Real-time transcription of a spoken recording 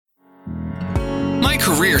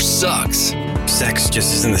career sucks. Sex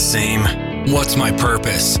just isn't the same. What's my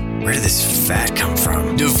purpose? Where did this fat come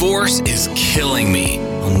from? Divorce is killing me.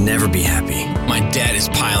 I'll never be happy. My debt is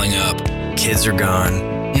piling up. Kids are gone.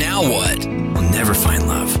 Now what? I'll never find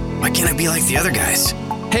love. Why can't I be like the other guys?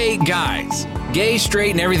 Hey guys, gay,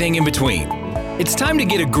 straight, and everything in between. It's time to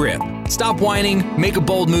get a grip. Stop whining, make a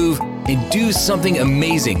bold move, and do something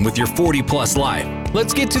amazing with your 40-plus life.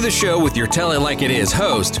 Let's get to the show with your Tell It Like It Is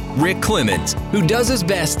host, Rick Clemens, who does his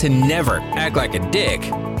best to never act like a dick,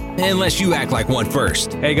 unless you act like one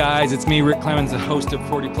first. Hey guys, it's me, Rick Clemens, the host of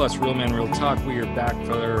 40 Plus Real Men Real Talk. We are back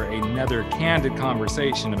for another candid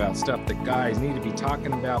conversation about stuff that guys need to be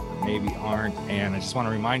talking about, but maybe aren't. And I just want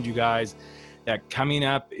to remind you guys that coming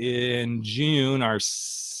up in June,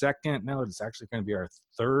 it's actually going to be our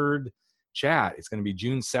third chat. It's going to be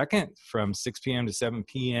June 2nd from 6 p.m. to 7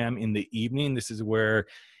 p.m. in the evening. This is where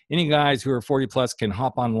any guys who are 40 plus can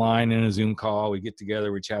hop online in a Zoom call. We get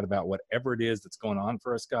together, we chat about whatever it is that's going on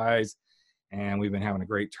for us guys. And we've been having a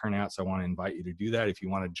great turnout. So I want to invite you to do that. If you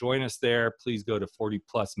want to join us there, please go to 40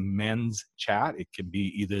 plus men's chat. It could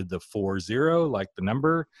be either the 40, like the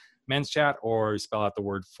number men's chat, or spell out the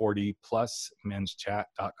word 40 plus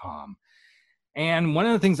menschat.com. And one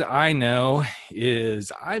of the things that I know is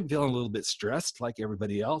I'm feeling a little bit stressed like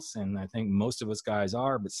everybody else. And I think most of us guys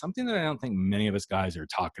are, but something that I don't think many of us guys are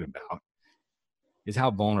talking about is how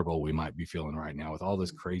vulnerable we might be feeling right now with all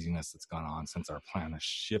this craziness that's gone on since our planet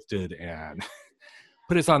shifted and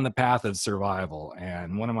put us on the path of survival.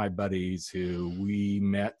 And one of my buddies who we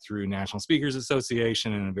met through National Speakers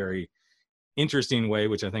Association in a very interesting way,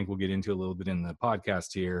 which I think we'll get into a little bit in the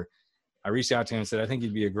podcast here, I reached out to him and said, I think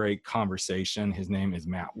he'd be a great conversation. His name is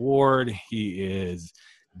Matt Ward. He is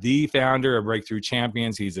the founder of Breakthrough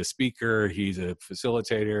Champions. He's a speaker. He's a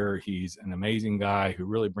facilitator. He's an amazing guy who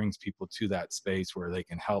really brings people to that space where they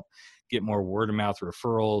can help get more word of mouth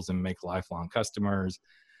referrals and make lifelong customers.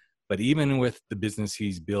 But even with the business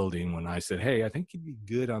he's building, when I said, hey, I think you'd be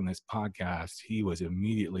good on this podcast, he was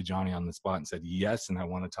immediately Johnny on the spot and said, yes. And I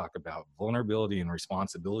want to talk about vulnerability and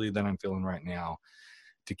responsibility that I'm feeling right now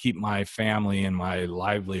to keep my family and my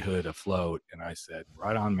livelihood afloat. And I said,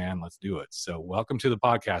 right on, man, let's do it. So welcome to the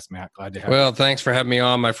podcast, Matt. Glad to have you. Well, thanks for having me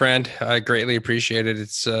on, my friend. I greatly appreciate it.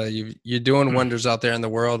 It's you're doing wonders out there in the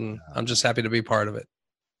world, and I'm just happy to be part of it.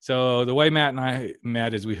 So the way Matt and I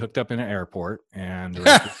met is we hooked up in an airport, and the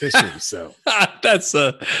rest is history. So that's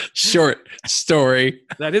a short story.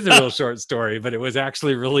 That is a real short story, but it was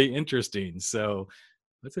actually really interesting. So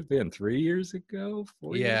what's it been? 3 years ago?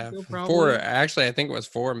 4 years ago, probably? 4. Actually, I think it was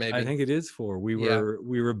 4, maybe. I think it is 4. We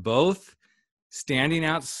were both standing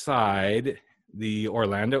outside the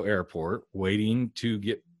Orlando airport waiting to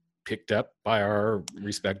get picked up by our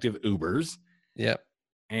respective Ubers. Yep.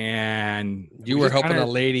 And you were helping a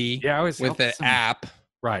lady I was with the app.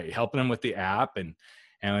 Right, helping them with the app.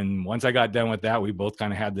 And once I got done with that, we both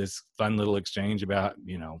kind of had this fun little exchange about,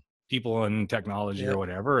 people and technology or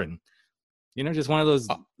whatever. And just one of those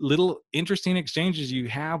little interesting exchanges you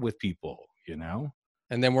have with people,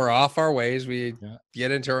 And then we're off our ways. We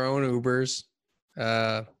get into our own Ubers.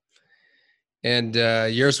 And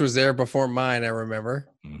yours was there before mine, I remember.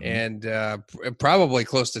 Mm-hmm. And probably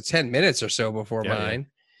close to 10 minutes or so before mine. Yeah.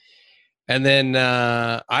 And then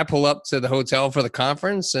I pull up to the hotel for the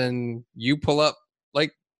conference, and you pull up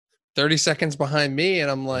like 30 seconds behind me. And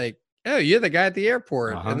I'm like, oh, you're the guy at the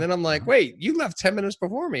airport. Uh-huh. And then I'm like, wait, you left 10 minutes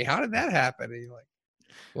before me. How did that happen? And you're like,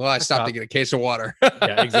 well, I stopped to get a case of water.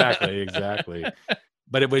 Yeah, exactly.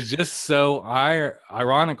 But it was just so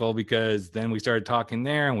ironical because then we started talking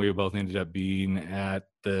there, and we both ended up being at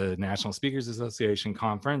the National Speakers Association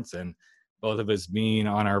conference, and both of us being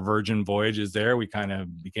on our Virgin voyages there, we kind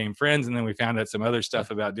of became friends. And then we found out some other stuff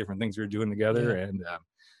about different things we were doing together. Yeah. And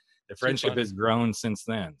the friendship has grown since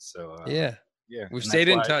then. So yeah, we've stayed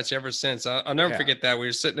in touch ever since. I'll never forget that. We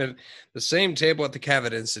were sitting at the same table at the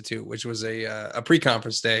Cavett Institute, which was a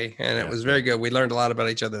pre-conference day, and it was very good. We learned a lot about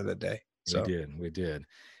each other that day. So. We did.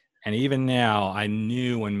 And even now, I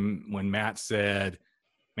knew when Matt said,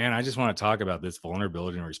 man, I just want to talk about this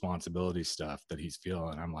vulnerability and responsibility stuff that he's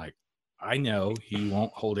feeling. I'm like, I know he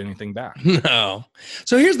won't hold anything back. No.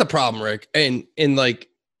 So here's the problem, Rick. I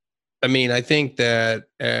think that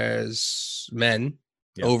as men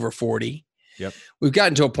over 40, we've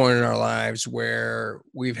gotten to a point in our lives where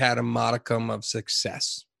we've had a modicum of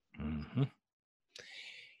success. Mm-hmm.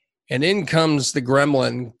 And in comes the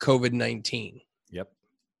gremlin, COVID-19. Yep.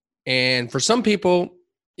 And for some people,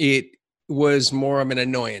 it was more of an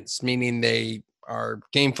annoyance, meaning they are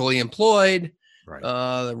gainfully employed. Right.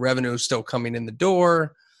 The revenue is still coming in the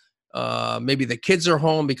door. Maybe the kids are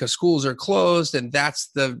home because schools are closed, and that's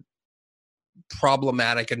the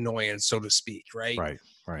problematic annoyance, so to speak, right? Right.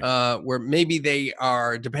 Where maybe they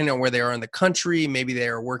are, depending on where they are in the country, maybe they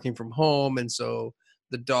are working from home, and so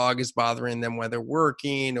the dog is bothering them while they're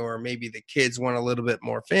working, or maybe the kids want a little bit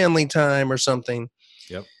more family time or something.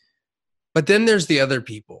 Yep. But then there's the other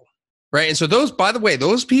people, right? And so those, by the way,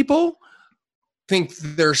 those people think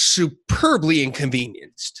they're superbly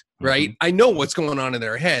inconvenienced, right? Mhm. I know what's going on in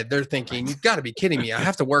their head. They're thinking, you've got to be kidding me. I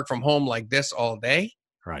have to work from home like this all day.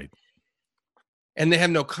 Right. And they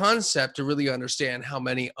have no concept to really understand how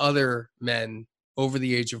many other men over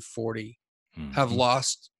the age of 40 have Mhm.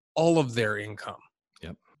 lost all of their income.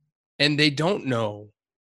 Yep. And they don't know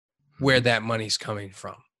where Mhm. that money's coming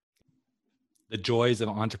from. The joys of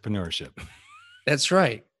entrepreneurship. That's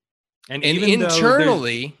right. And And even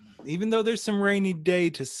internally, even though there's some rainy day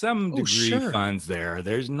to some degree sure. funds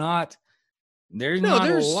there's not a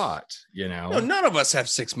lot, no, none of us have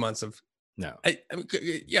 6 months of, No.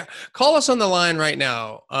 yeah. Call us on the line right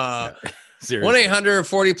now. Seriously.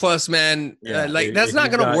 1-800-40+men. Yeah, That's if not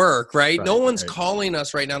you've going to got- work, right? No right, one's right. calling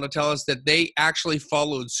us right now to tell us that they actually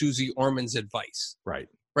followed Susie Orman's advice, Right.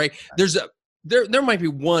 right? There might be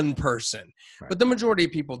one person, Right. but the majority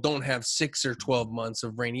of people don't have 6 or 12 months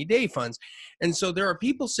of rainy day funds. And so there are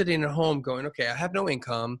people sitting at home going, okay, I have no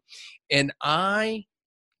income and I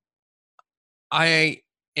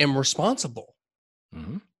am responsible.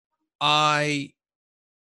 Mhm. I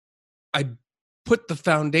put the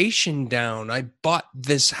foundation down. I bought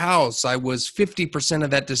this house. I was 50% of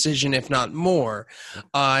that decision, if not more.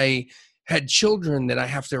 I had children that I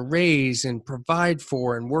have to raise and provide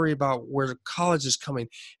for and worry about where college is coming.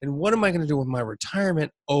 And what am I going to do with my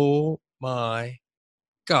retirement? Oh my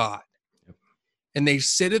God. Yep. And they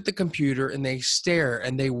sit at the computer and they stare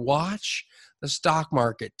and they watch the stock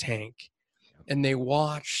market tank and they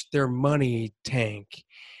watch their money tank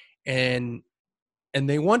and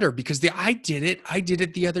they wonder because I did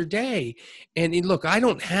it the other day. And look, I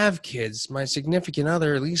don't have kids. My significant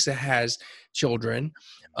other, Lisa, has children.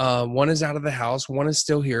 One is out of the house. One is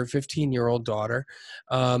still here, 15-year-old daughter.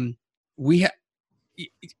 I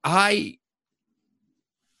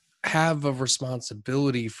have a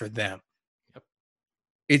responsibility for them. Yep.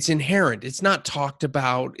 It's inherent. It's not talked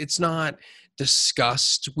about. It's not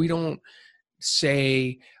discussed. We don't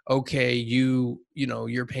say, okay,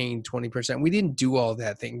 you're paying 20%. We didn't do all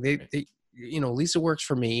that thing. They Lisa works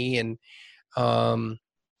for me. And,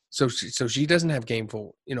 so she doesn't have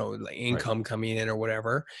gainful, income coming in or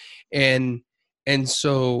whatever. And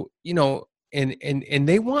so, and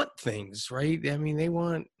they want things, right? I mean, they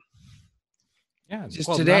want,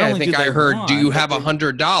 just today, I think I heard, do you have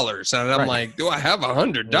 $100? And I'm like, do I have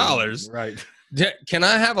 $100? Right. Can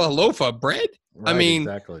I have a loaf of bread? Right, I mean,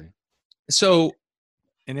 exactly. So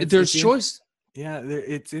and there's choice. Yeah,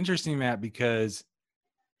 it's interesting, Matt, because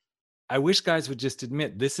I wish guys would just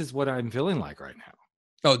admit this is what I'm feeling like right now.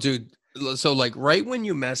 Oh, dude. So like right when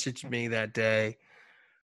you messaged me that day,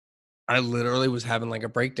 I literally was having like a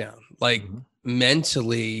breakdown, like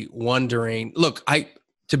mentally wondering, look,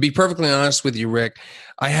 to be perfectly honest with you, Rick,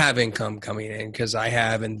 I have income coming in because I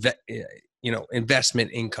have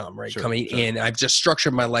investment income, right? Sure, coming in. I've just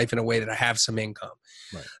structured my life in a way that I have some income.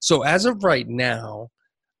 Right. So as of right now,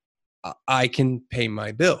 I can pay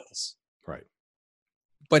my bills. Right.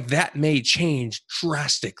 But that may change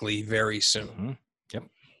drastically very soon. Mm-hmm. Yep.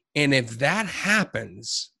 And if that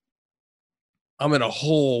happens, I'm in a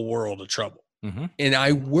whole world of trouble. Mm-hmm. And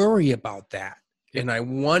I worry about that. Yep. And I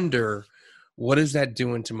wonder, what is that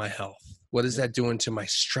doing to my health? What is that doing to my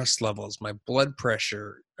stress levels, my blood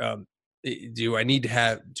pressure? Do I need to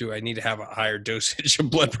have a higher dosage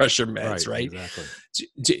of blood pressure meds? Right. Exactly.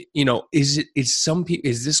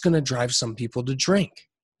 Is this going to drive some people to drink?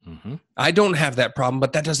 Mm-hmm. I don't have that problem,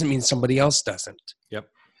 but that doesn't mean somebody else doesn't. Yep.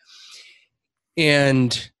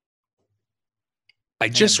 And I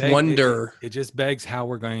just wonder. It just begs how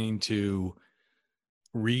we're going to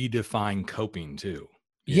redefine coping too.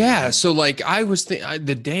 Yeah. So like I was the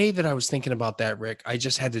day that I was thinking about that, Rick, I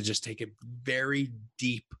just had to just take a very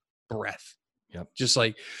deep breath. Yep. Just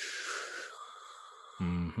like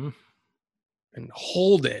mm-hmm. and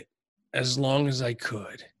hold it as long as I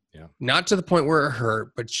could. Yeah. Not to the point where it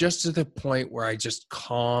hurt, but just to the point where I just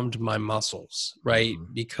calmed my muscles, right?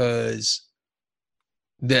 Mm-hmm. Because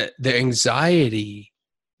the anxiety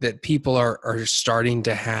that people are starting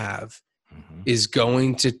to have is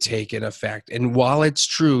going to take an effect. And while it's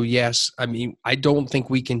true, yes, I mean, I don't think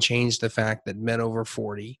we can change the fact that men over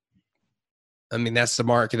 40, I mean, that's the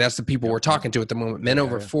market. That's the people we're talking to at the moment. Men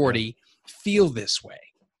over 40 feel this way.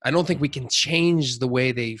 I don't think we can change the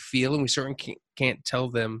way they feel, and we certainly can't tell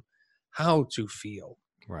them how to feel.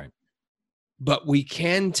 Right. But we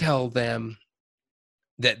can tell them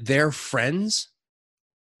that their friends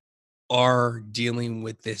are dealing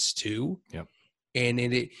with this too. Yep.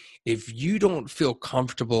 And if you don't feel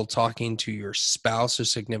comfortable talking to your spouse or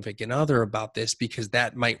significant other about this because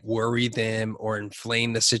that might worry them or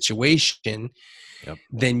inflame the situation, Yep.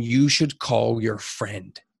 then you should call your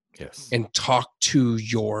friend Yes. and talk to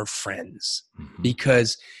your friends, Mhm.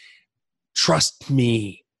 because trust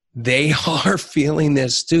me, they are feeling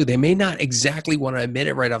this too. They may not exactly want to admit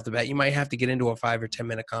it right off the bat. You might have to get into a 5 or 10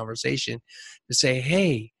 minute conversation to say,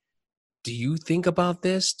 hey, do you think about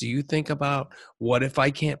this? Do you think about what if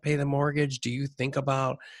I can't pay the mortgage? Do you think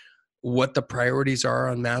about what the priorities are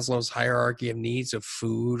on Maslow's hierarchy of needs of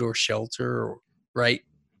food or shelter, right?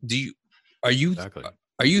 Are you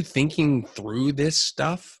thinking through this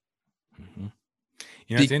stuff? Mm-hmm.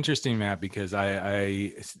 You know, it's interesting, Matt, because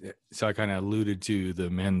I kind of alluded to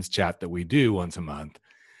the men's chat that we do once a month.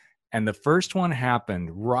 And the first one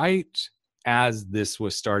happened right as this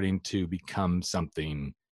was starting to become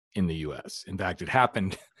something in the US. In fact, it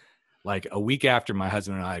happened like a week after my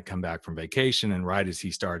husband and I had come back from vacation, and right as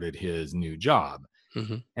he started his new job.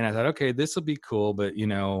 Mm-hmm. And I thought, okay, this will be cool. But, you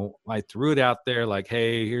know, I threw it out there like,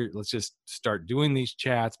 hey, here, let's just start doing these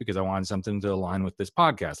chats because I wanted something to align with this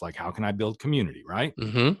podcast. Like, how can I build community, right?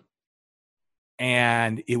 Mm-hmm.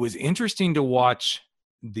 And it was interesting to watch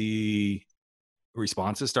the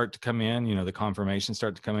responses start to come in, you know, the confirmations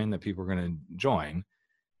start to come in that people are going to join.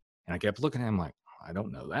 And I kept looking at him like, I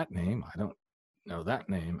don't know that name. I don't know that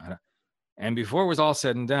name. And before it was all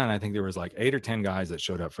said and done, I think there was like 8 or 10 guys that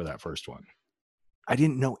showed up for that first one. I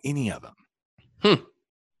didn't know any of them.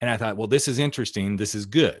 And I thought, well, this is interesting. This is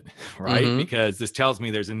good, right? Mm-hmm. Because this tells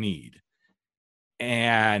me there's a need.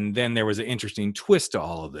 And then there was an interesting twist to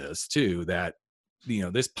all of this too, that, you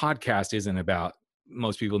know, this podcast isn't about,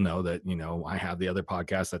 most people know that, you know, I have the other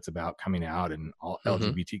podcast that's about coming out and all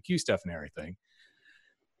LGBTQ stuff and everything.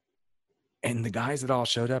 And the guys that all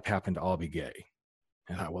showed up happened to all be gay.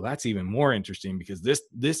 And I thought, well, that's even more interesting because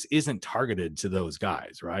this isn't targeted to those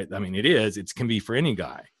guys, right? I mean, it can be for any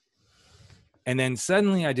guy. And then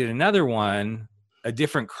suddenly I did another one, a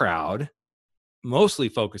different crowd, mostly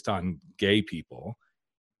focused on gay people.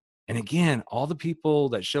 And again, all the people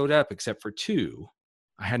that showed up, except for 2,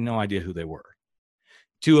 I had no idea who they were.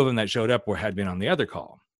 2 of them that showed up had been on the other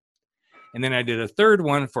call. And then I did a third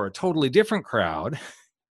one for a totally different crowd.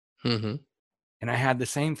 Mm-hmm. And I had the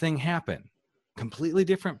same thing happen. Completely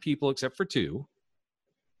different people except for 2,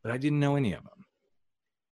 but I didn't know any of them.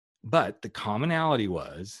 But the commonality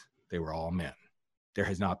was they were all men. There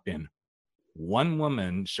has not been one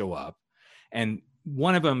woman show up, and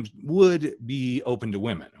one of them would be open to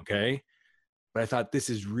women, okay? But I thought this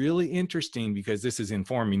is really interesting because this is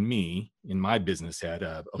informing me in my business head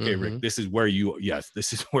of, okay, Rick, this is where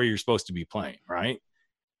you're supposed to be playing, right?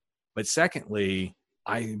 But secondly,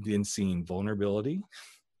 I've been seeing vulnerability.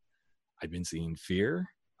 I've been seeing fear.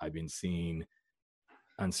 I've been seeing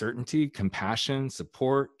uncertainty, compassion,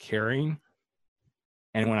 support, caring.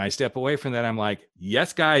 And when I step away from that, I'm like,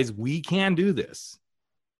 yes, guys, we can do this.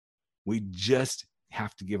 We just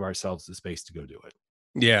have to give ourselves the space to go do it.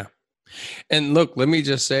 Yeah. And look, let me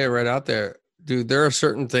just say it right out there, dude, there are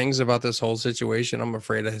certain things about this whole situation I'm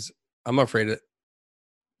afraid of.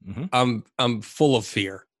 Mm-hmm. I'm full of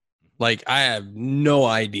fear. Like, I have no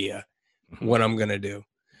idea what I'm going to do.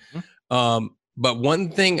 Mm-hmm. But one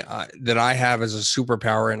thing that I have as a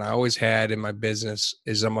superpower, and I always had in my business,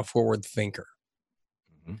 is I'm a forward thinker.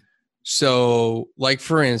 Mm-hmm. So, like,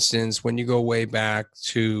 for instance, when you go way back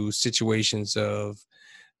to situations of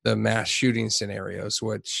the mass shooting scenarios,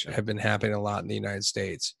 which have been happening a lot in the United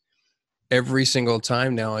States, every single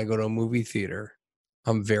time now I go to a movie theater,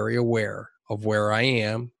 I'm very aware of where I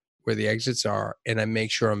am, where the exits are, and I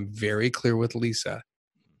make sure I'm very clear with Lisa.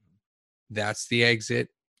 That's the exit.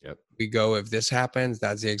 Yep. We go, if this happens,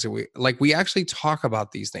 that's the exit. We actually talk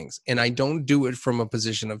about these things, and I don't do it from a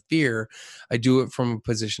position of fear. I do it from a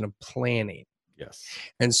position of planning. Yes.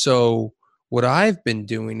 And so what I've been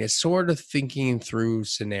doing is sort of thinking through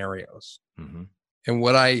scenarios. Mm-hmm.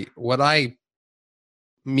 And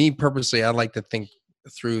me purposely, I like to think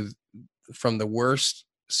through from the worst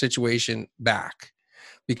situation back,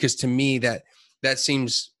 because to me that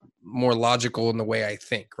seems more logical in the way I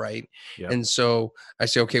think, right? Yep. And so I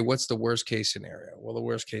say, okay, what's the worst case scenario? Well, the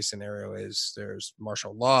worst case scenario is there's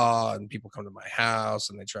martial law and people come to my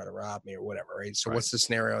house and they try to rob me or whatever, right? So what's the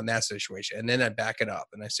scenario in that situation? And then I back it up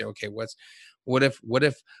and I say, okay, what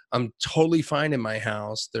if I'm totally fine in my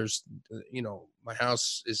house? There's, my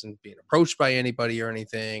house isn't being approached by anybody or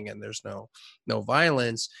anything, and there's no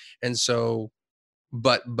violence. And so,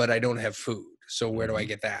 but I don't have food. So where do I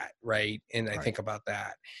get that? Right. And I think about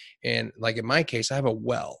that. And like in my case, I have a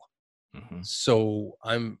well. So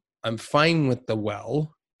I'm fine with the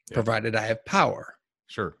well, provided I have power.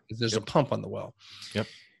 Sure. There's a pump on the well. Yep.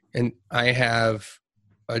 And I have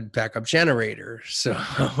a backup generator. So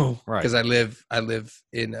because I live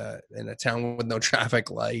in a town with no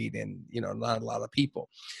traffic light and, you know, not a lot of people.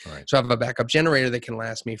 Right. So I have a backup generator that can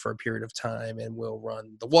last me for a period of time and will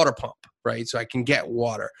run the water pump, right? So I can get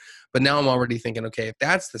water. But now I'm already thinking, okay, if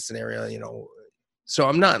that's the scenario, you know, so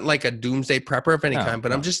I'm not like a doomsday prepper of any kind,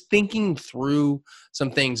 but I'm just thinking through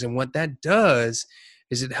some things. And what that does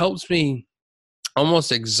is it helps me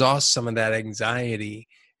almost exhaust some of that anxiety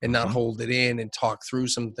and not hold it in and talk through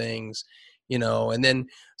some things, you know. And then,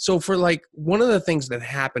 so for like, one of the things that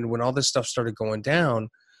happened when all this stuff started going down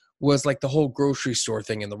was like the whole grocery store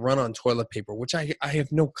thing and the run on toilet paper, which I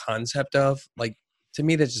have no concept of. Like, to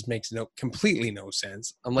me, that just makes completely no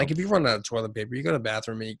sense. I'm like, if you run out of toilet paper, you go to the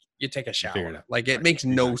bathroom and you take a shower. Like, it makes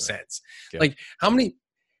no sense. Yeah. Like, how many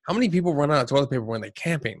people run out of toilet paper when they're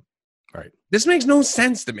camping? Right. This makes no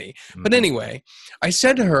sense to me. But anyway, I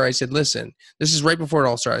said to her, I said, listen, this is right before it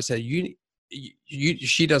all started. I said,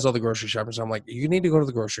 she does all the grocery shopping. So I'm like, you need to go to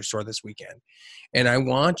the grocery store this weekend. And I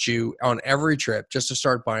want you on every trip just to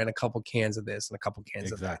start buying a couple cans of this and a couple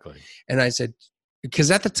cans of that. And I said,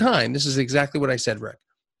 because at the time, this is exactly what I said, Rick.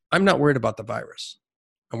 I'm not worried about the virus.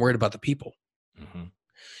 I'm worried about the people.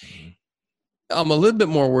 I'm a little bit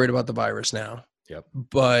more worried about the virus now. Yep.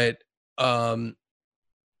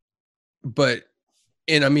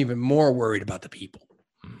 And I'm even more worried about the people,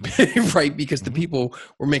 right? Because the people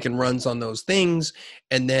were making runs on those things.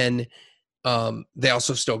 And then they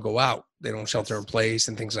also still go out. They don't shelter in place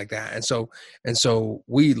and things like that. And so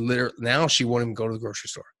we literally, now she won't even go to the grocery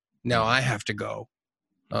store. Now I have to go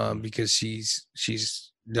because she's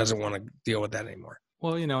doesn't want to deal with that anymore.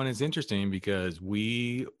 Well, you know, and it's interesting because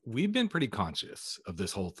we've been pretty conscious of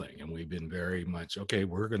this whole thing, and we've been very much, okay,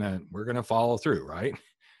 we're gonna follow through, right?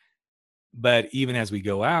 But even as we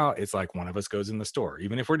go out, it's like one of us goes in the store.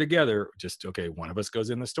 Even if we're together, just, okay, one of us goes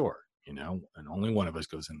in the store, you know, and only one of us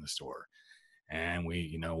goes in the store. And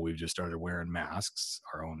we've just started wearing masks,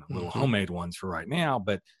 our own little homemade ones for right now,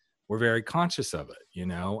 but we're very conscious of it, you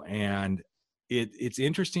know, and it's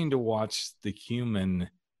interesting to watch the human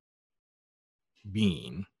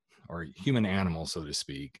being or human animal, so to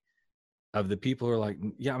speak, of the people who are like,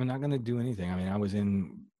 yeah, I'm not going to do anything. I mean, I was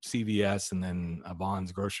in CVS and then a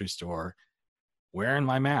Vons grocery store wearing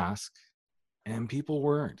my mask and people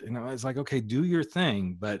weren't. And I was like, okay, do your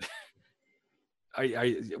thing. But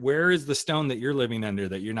where is the stone that you're living under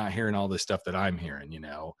that you're not hearing all this stuff that I'm hearing, you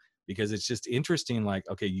know? Because it's just interesting, like,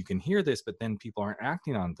 okay, you can hear this, but then people aren't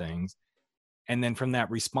acting on things. And then from that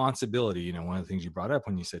responsibility, you know, one of the things you brought up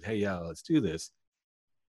when you said, hey, yeah, let's do this.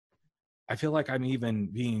 I feel like I'm even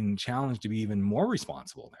being challenged to be even more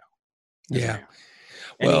responsible now. Yeah.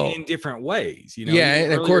 Well, in different ways, you know. Yeah.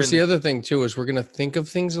 And of course, the other thing too, is we're going to think of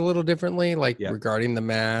things a little differently, like regarding the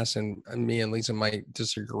mask, and me and Lisa might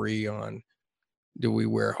disagree on, do we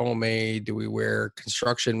wear homemade? Do we wear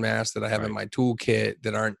construction masks that I have in my toolkit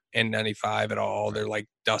that aren't N95 at all? They're like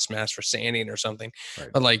dust masks for sanding or something.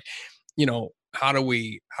 But like, you know, how do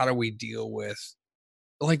we deal with,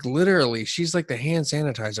 like, literally, she's like the hand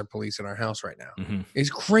sanitizer police in our house right now. It's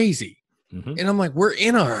crazy. And I'm like, we're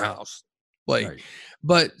in our house. Like,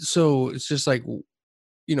 but so it's just like,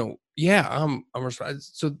 you know, yeah, I'm responsible.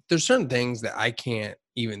 So there's certain things that I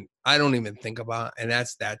don't even think about. And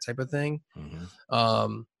that's that type of thing.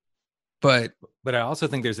 But I also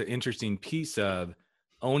think there's an interesting piece of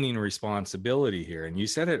owning responsibility here. And you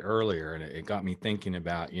said it earlier, and it got me thinking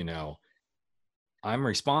about, you know, I'm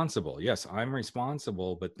responsible. Yes, I'm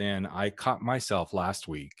responsible. But then I caught myself last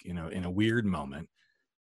week, you know, in a weird moment,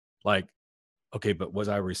 like, okay, but was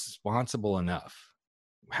I responsible enough?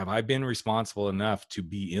 Have I been responsible enough to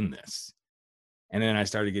be in this? And then I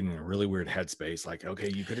started getting in a really weird headspace, like,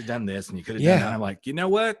 okay, you could have done this and you could have done that. I'm like, you know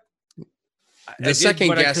what? The second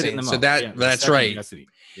guessing. So that's right.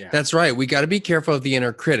 Yeah. That's right. We got to be careful of the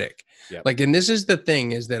inner critic. Like, and this is the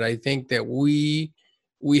thing, is that I think that we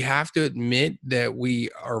have to admit that we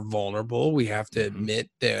are vulnerable. We have to admit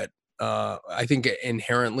that I think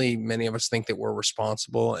inherently many of us think that we're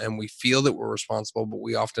responsible, and we feel that we're responsible, but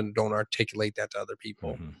we often don't articulate that to other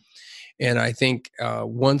people. And I think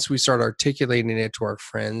once we start articulating it to our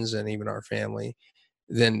friends and even our family,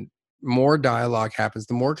 then more dialogue happens,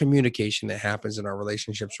 the more communication that happens in our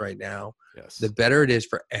relationships right now, the better it is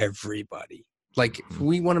for everybody. Like,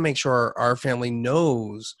 we want to make sure our family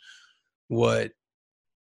knows what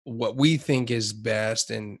we think is best,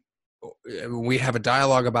 and we have a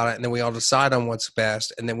dialogue about it, and then we all decide on what's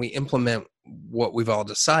best, and then we implement what we've all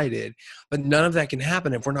decided. But none of that can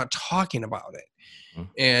happen if we're not talking about it. Mhm.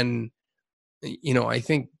 And, I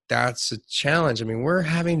think that's a challenge. I mean, we're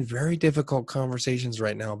having very difficult conversations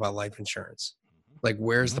right now about life insurance. Like,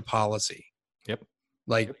 where's the policy? Yep.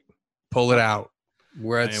 Like, pull it out.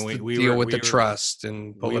 Where's And the deal with the trust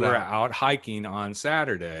and pull we it were out? out hiking on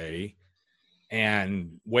Saturday,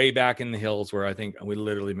 and way back in the hills where I think we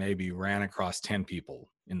literally maybe ran across 10 people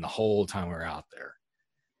in the whole time we were out there.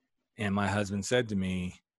 And my husband said to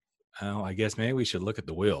me, "Oh, I guess maybe we should look at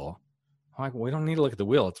the will." I'm like, "We don't need to look at the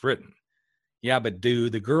will. It's written." Yeah, but do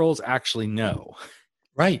the girls actually know?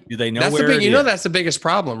 Right. Do they know That's where the big, it is? that's the biggest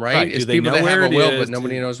problem, right? Do Is they people know that have where a it will, is? but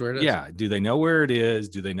nobody knows where it is. Yeah. Do they know where it is?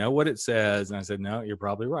 Do they know what it says? And I said, no, you're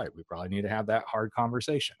probably right. We probably need to have that hard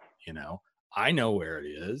conversation. I know where it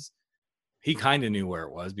is. He kind of knew where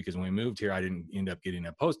it was, because when we moved here, I didn't end up getting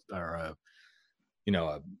a post or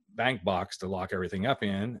a bank box to lock everything up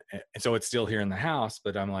in. And so it's still here in the house,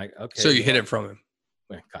 but I'm like, okay. So you hid it from him.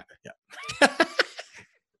 Well, kind of, yeah.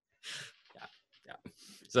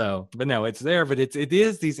 So, but no, it's there, but it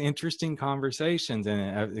is these interesting conversations.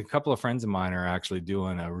 And a couple of friends of mine are actually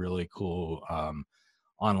doing a really cool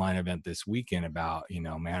online event this weekend about,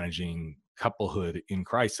 managing couplehood in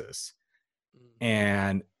crisis.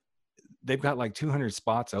 And they've got like 200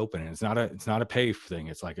 spots open, and it's not a pay thing.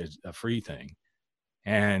 It's like a free thing.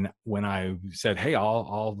 And when I said, hey,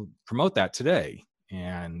 I'll promote that today.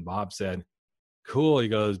 And Bob said, cool. He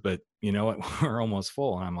goes, but you know what? We're almost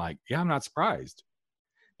full. And I'm like, yeah, I'm not surprised.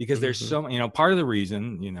 Because there's so, part of the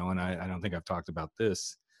reason, and I don't think I've talked about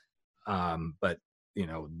this, but,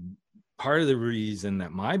 part of the reason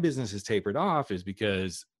that my business has tapered off is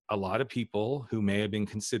because a lot of people who may have been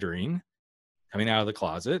considering coming out of the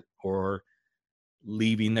closet or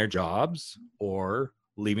leaving their jobs or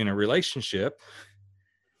leaving a relationship,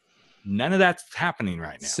 none of that's happening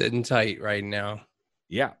right now. Sitting tight right now.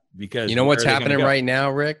 Yeah, because you know what's happening right now,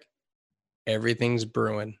 Rick? Everything's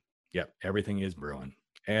brewing. Yep, everything is brewing.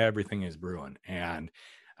 Everything is brewing. And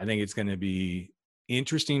I think it's going to be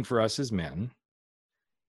interesting for us as men,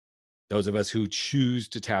 those of us who choose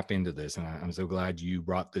to tap into this. And I'm so glad you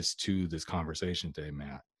brought this to this conversation today,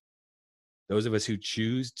 Matt. Those of us who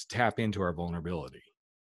choose to tap into our vulnerability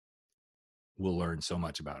will learn so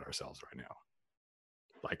much about ourselves right now.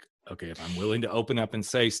 Like, okay, if I'm willing to open up and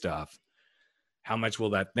say stuff, how much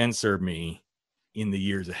will that then serve me in the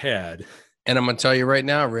years ahead? And I'm going to tell you right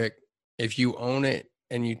now, Rick, if you own it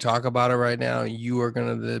and you talk about it right now, you are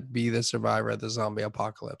going to be the survivor of the zombie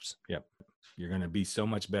apocalypse. Yep. You're going to be so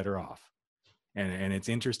much better off. And it's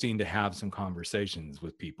interesting to have some conversations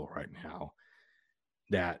with people right now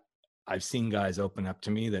that I've seen guys open up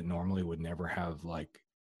to me that normally would never have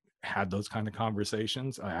had those kind of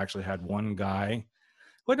conversations. I actually had one guy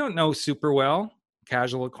who I don't know super well,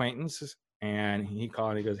 casual acquaintance, and he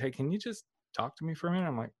called and he goes, hey, can you just talk to me for a minute?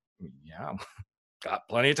 I'm like, yeah, got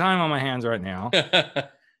plenty of time on my hands right now.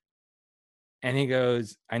 And he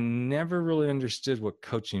goes, I never really understood what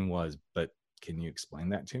coaching was, but can you explain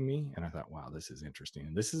that to me? And I thought, wow, this is interesting.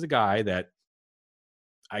 And this is a guy that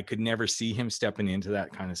I could never see him stepping into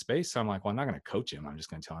that kind of space. So I'm like, well, I'm not going to coach him. I'm just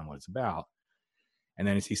going to tell him what it's about. And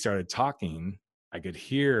then as he started talking, I could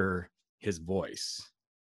hear his voice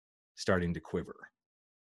starting to quiver.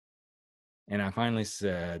 And I finally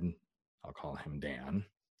said, I'll call him Dan.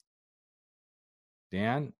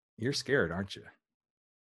 Dan, you're scared, aren't you?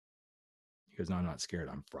 He goes, no, I'm not scared.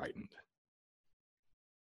 I'm frightened.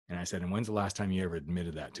 And I said, and when's the last time you ever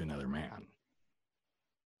admitted that to another man?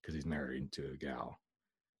 Because he's married to a gal.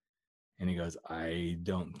 And he goes, I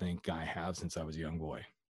don't think I have since I was a young boy.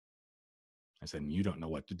 I said, and you don't know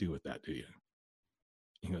what to do with that, do you?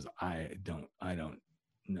 He goes, I don't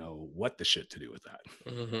know what the shit to do with that.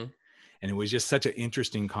 Mm-hmm. And it was just such an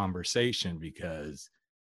interesting conversation because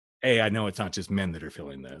I know it's not just men that are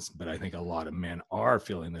feeling this, but I think a lot of men are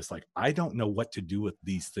feeling this. Like, I don't know what to do with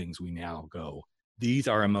these things. We now go, these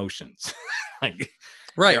are emotions. Like,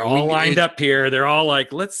 right. They're all lined up here. They're all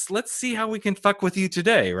like, let's see how we can fuck with you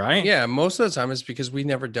today. Right. Yeah. Most of the time it's because we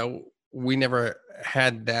never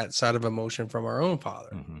had that side of emotion from our own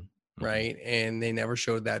father. Mm-hmm. Right. And they never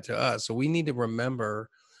showed that to us. So we need to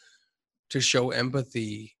remember to show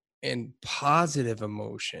empathy and positive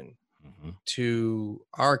emotion to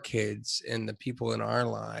our kids and the people in our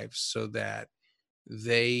lives so that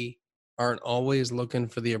they aren't always looking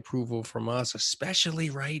for the approval from us,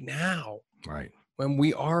 especially right now. Right. When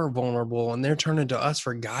we are vulnerable and they're turning to us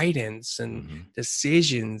for guidance and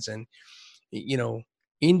decisions, and,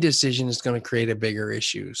 indecision is going to create a bigger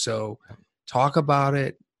issue. So talk about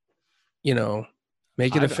it,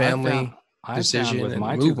 Make it a family decision with and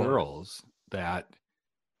my move two on. girls that,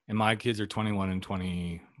 and my kids are 21 and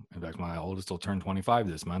 20. In fact, my oldest will turn 25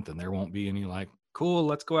 this month, and there won't be any like, cool,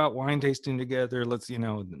 let's go out wine tasting together. Let's,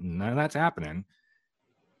 none of that's happening.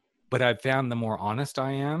 But I've found the more honest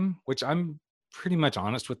I am, which I'm pretty much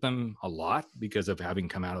honest with them a lot because of having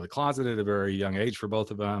come out of the closet at a very young age for both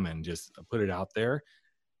of them and just put it out there.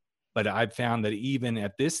 But I've found that even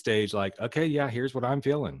at this stage, like, okay, yeah, here's what I'm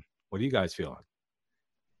feeling. What are you guys feeling?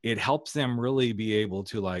 It helps them really be able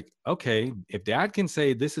to like, okay, if dad can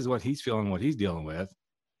say this is what he's feeling, what he's dealing with,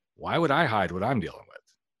 why would I hide what I'm dealing with?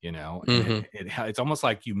 And it's almost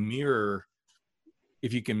like you mirror,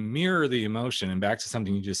 if you can mirror the emotion, and back to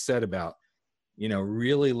something you just said about,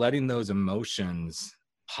 really letting those emotions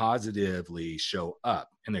positively show up.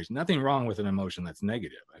 And there's nothing wrong with an emotion that's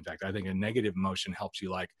negative. In fact, I think a negative emotion helps you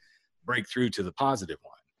like break through to the positive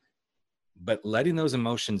one. But letting those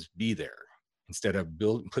emotions be there instead of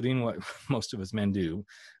putting what most of us men do,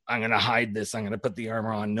 I'm going to hide this, I'm going to put the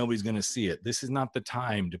armor on, nobody's going to see it. This is not the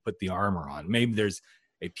time to put the armor on. Maybe there's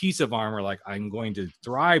a piece of armor like I'm going to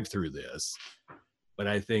thrive through this. But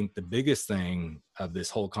I think the biggest thing of this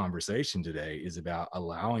whole conversation today is about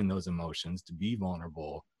allowing those emotions to be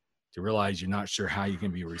vulnerable, to realize you're not sure how you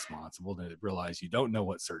can be responsible, to realize you don't know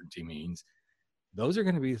what certainty means. Those are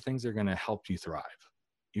going to be the things that are going to help you thrive.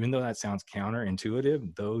 Even though that sounds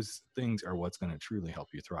counterintuitive, those things are what's going to truly help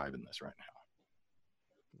you thrive in this right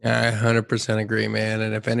now. I 100% agree, man.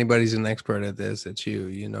 And if anybody's an expert at this, it's you.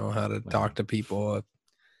 You know how to talk to people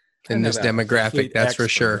in this demographic, that's for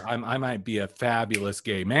sure. I might be a fabulous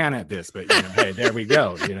gay man at this, but hey, there we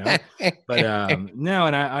go. But no,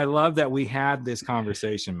 and I love that we had this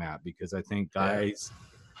conversation, Matt, because I think guys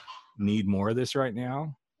need more of this right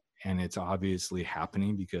now, and it's obviously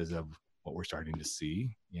happening because of what we're starting to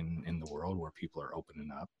see in the world where people are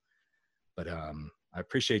opening up. But I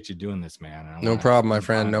appreciate you doing this, man. No problem, my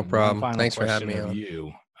friend. No problem. Thanks for having me on.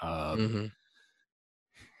 You.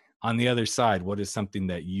 On the other side, what is something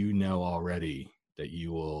that you know already that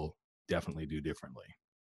you will definitely do differently?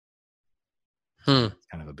 It's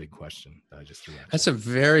kind of a big question that I just threw at That's a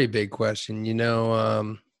very big question.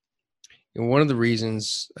 One of the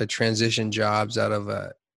reasons I transitioned jobs out of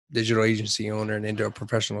a digital agency owner and into a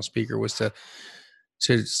professional speaker was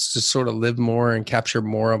to sort of live more and capture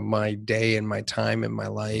more of my day and my time in my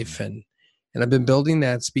life. And I've been building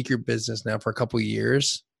that speaker business now for a couple of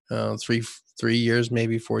years. 3 years,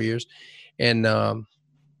 maybe 4 years. And I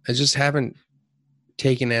just haven't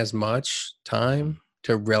taken as much time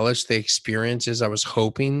to relish the experiences I was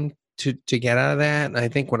hoping to get out of that. And I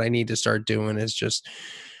think what I need to start doing is just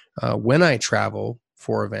when I travel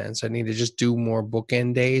for events, I need to just do more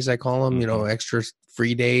bookend days, I call them, extra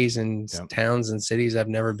free days in towns and cities I've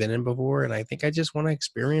never been in before. And I think I just want to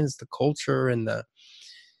experience the culture and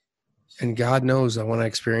God knows I want to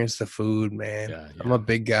experience the food, man. Yeah. I'm a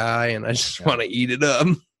big guy and I just want to eat it up.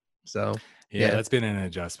 So, that's been an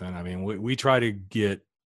adjustment. I mean, we try to get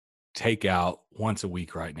takeout once a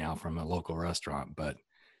week right now from a local restaurant, but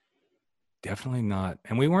definitely not.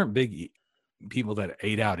 And we weren't big people that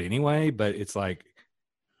ate out anyway, but it's like,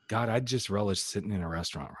 God, I'd just relish sitting in a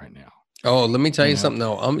restaurant right now. Oh, let me tell you something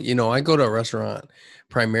though. I go to a restaurant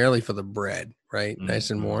primarily for the bread, right?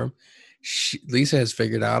 Nice and warm. Lisa has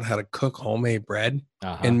figured out how to cook homemade bread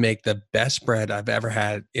and make the best bread I've ever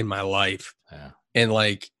had in my life. Yeah. And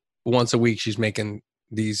like once a week, she's making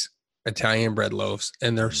these Italian bread loaves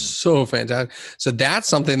and they're so fantastic. So that's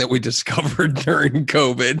something that we discovered during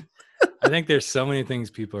COVID. I think there's so many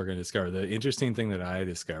things people are going to discover. The interesting thing that I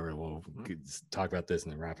discovered, we'll talk about this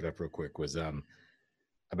and then wrap it up real quick, was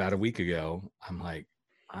about a week ago, I'm like,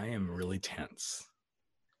 I am really tense.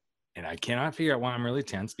 And I cannot figure out why I'm really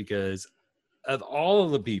tense because of all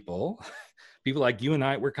of the people like you and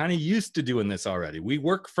I, we're kind of used to doing this already. We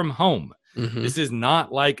work from home. This is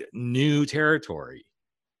not like new territory.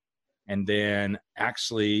 And then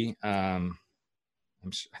actually, I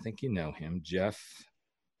think you know him,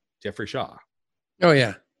 Jeffrey Shaw. Oh,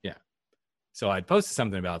 yeah. Yeah. So I posted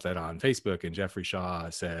something about that on Facebook and Jeffrey Shaw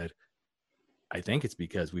said, I think it's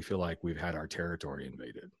because we feel like we've had our territory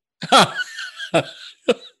invaded.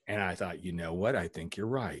 And I thought, you know what? I think you're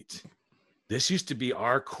right. This used to be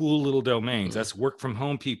our cool little domains. Us work from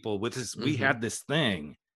home people with this. We had this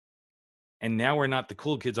thing. And now we're not the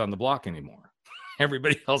cool kids on the block anymore.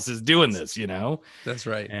 Everybody else is doing this, That's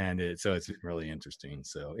right. And so it's really interesting.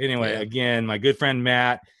 So anyway, again, my good friend,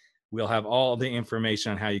 Matt, we'll have all the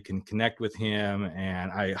information on how you can connect with him.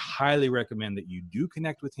 And I highly recommend that you do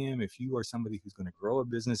connect with him if you are somebody who's going to grow a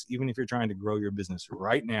business, even if you're trying to grow your business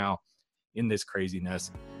right now in this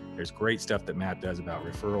craziness. There's great stuff that Matt does about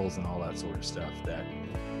referrals and all that sort of stuff that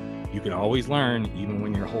you can always learn even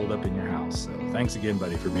when you're holed up in your house. So thanks again,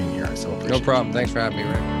 buddy, for being here. I so appreciate it. No problem. Thanks for having me,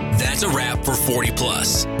 Rick. That's a wrap for 40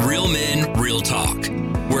 Plus. Real men, real talk.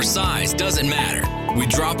 Where size doesn't matter. We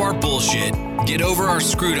drop our bullshit, get over our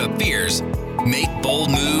screwed up fears, make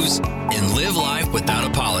bold moves, and live life without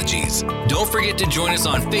apologies. Don't forget to join us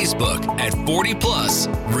on Facebook at 40 Plus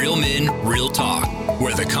Real Men, Real Talk,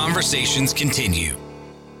 where the conversations continue.